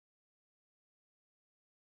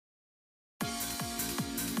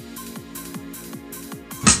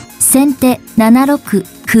先手7六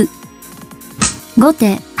歩。後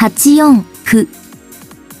手8四歩。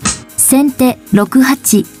先手6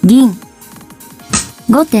八銀。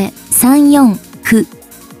後手3四歩。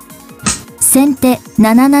先手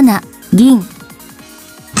7七銀。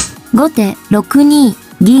後手6二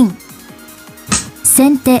銀。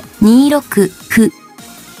先手2六歩。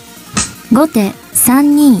後手3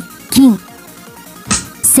二金。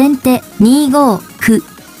先手2五歩。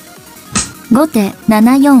後手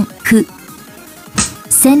7四歩。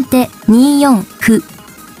先手2四歩。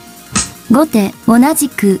後手同じ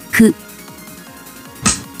く歩。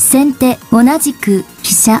先手同じく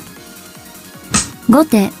飛車。後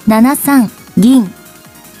手7三銀。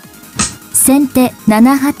先手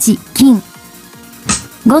7八金。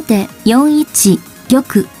後手4一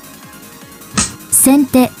玉。先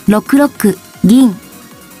手6六銀。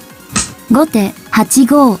後手8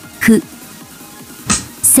五歩。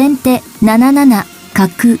先手7七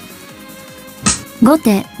角。後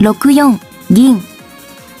手6四銀。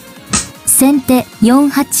先手4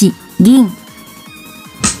八銀。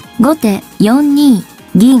後手4二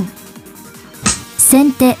銀。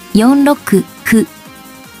先手4六歩。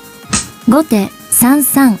後手3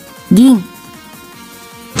三銀。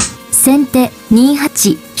先手2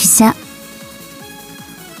八飛車。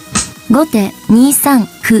後手2三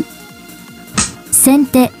歩。先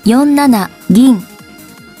手4七銀。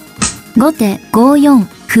後手5四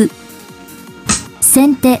歩。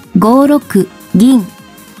先手5六銀。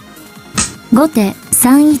後手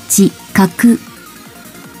3一角。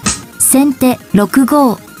先手6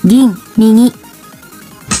五銀右。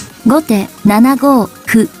後手7五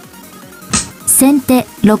歩。先手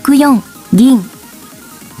6四銀。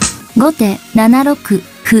後手7六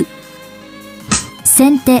歩。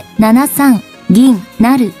先手7三銀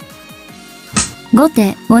成。後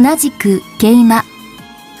手同じく桂馬。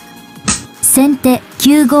先手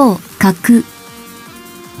9五角。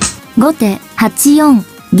後手8四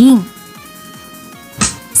銀。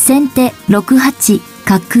先手6八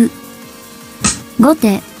角。後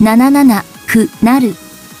手7七歩成。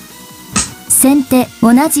先手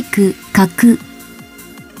同じく角。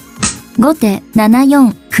後手7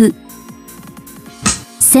四歩。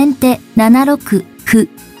先手7六歩。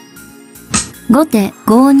後手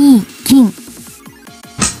5二金。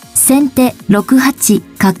先手6八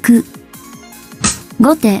角。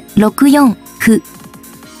後手6四歩。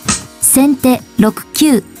先手6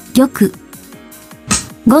九玉。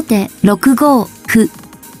後手6五歩。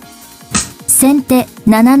先手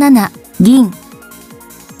7七銀。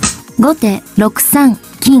後手6三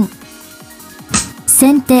金。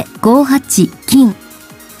先手5八金。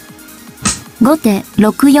後手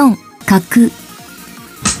6四角。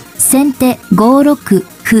先手5六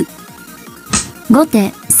歩。後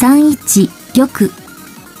手3一玉。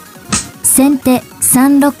先手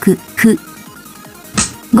3六歩。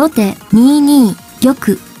後手2二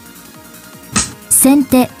玉。先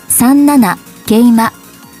手3七桂馬。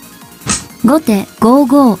後手5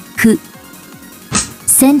五歩。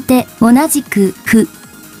先手同じく歩。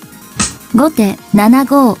後手7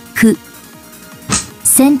五歩。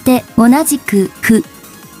先手同じく歩。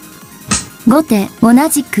後手同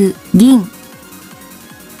じく銀。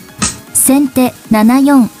先手7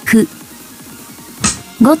四歩。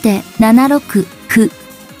後手7六歩。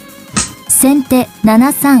先手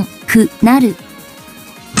7三歩成。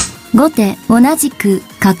後手同じく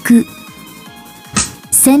角。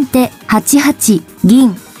先手8八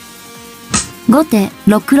銀。後手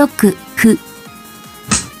6六歩。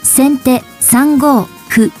先手3五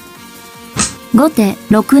歩。後手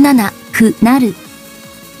6七歩成。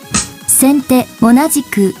先手同じ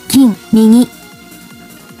く金右。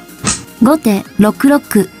後手6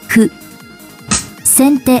六歩。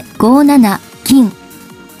先手5七金。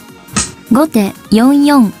後手4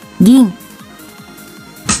四銀。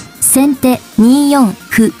先手2四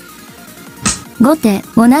歩。後手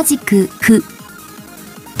同じく歩。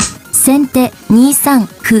先手2三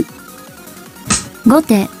歩。後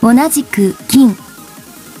手同じく金。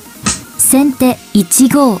先手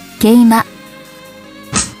1五桂馬。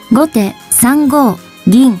後手3五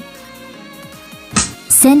銀。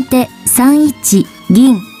先手3一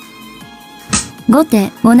銀。後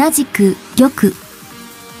手同じく玉。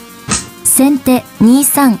先手2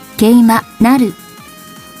三桂馬成。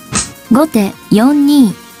後手4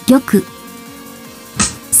二玉。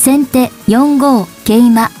先手4五桂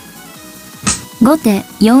馬。後手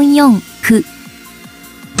4四歩。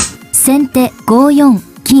先手5四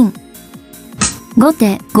金。後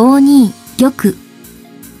手5二玉。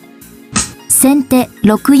先手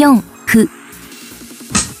6四歩。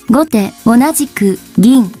後手同じく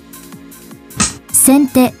銀。先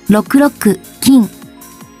手6六金。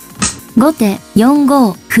後手4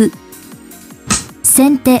五歩。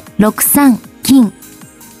先手6三金。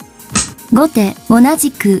後手同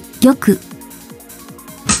じく玉。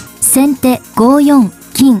先手5四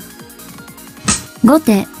金。後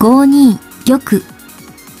手5二玉。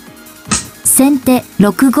先手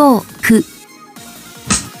6五歩。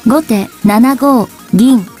後手7五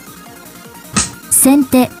銀。先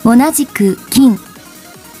手同じく金。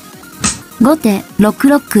後手6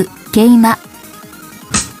六桂馬。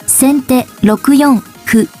先手6四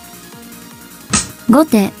歩。後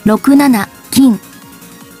手6七金。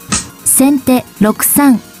先手6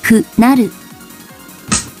三歩成。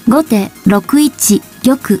後手6一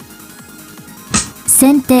玉。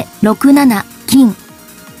先手6七金。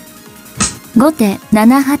後手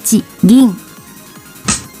7八銀。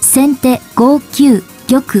先手5九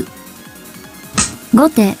玉。後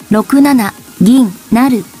手6七銀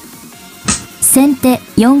成。先手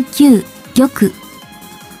4九玉。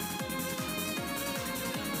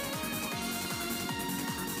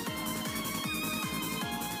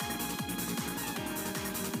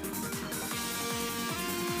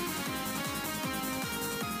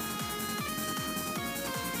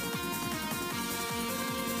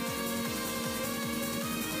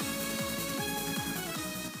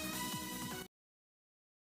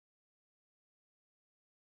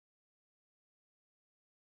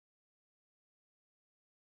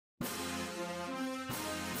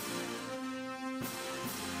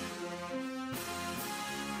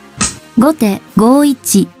後手5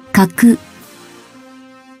一角。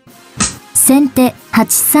先手8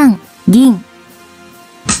三銀。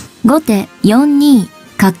後手4二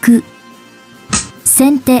角。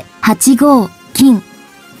先手8五金。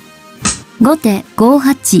後手5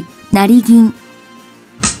八成銀。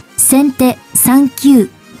先手3九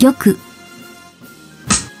玉。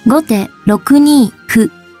後手6二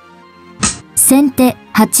歩。先手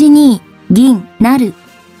8二銀成。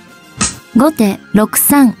後手6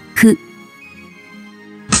三歩。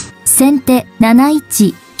先手7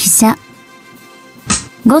一飛車。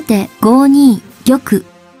後手5二玉。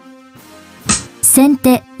先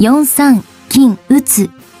手4三金打つ。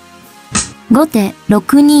後手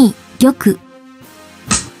6二玉。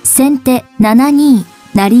先手7二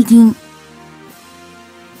成銀。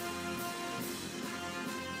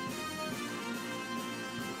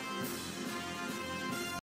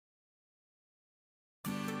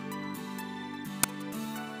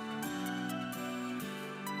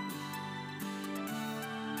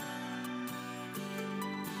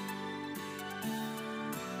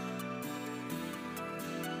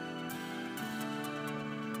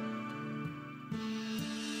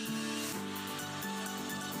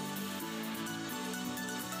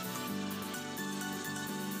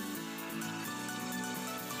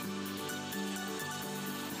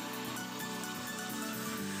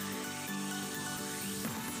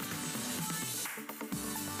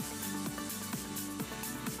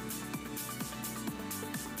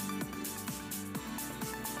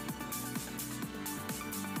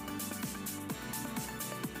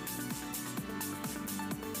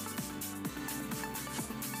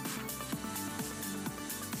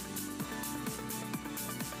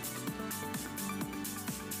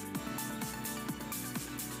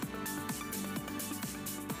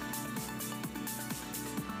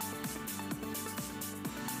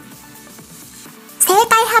正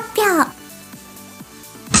解発表。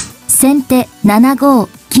先手7五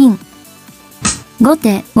金。後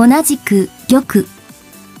手同じく玉。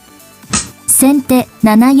先手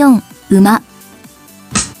7四馬。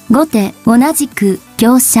後手同じく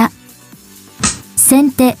香車。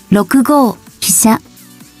先手6五飛車。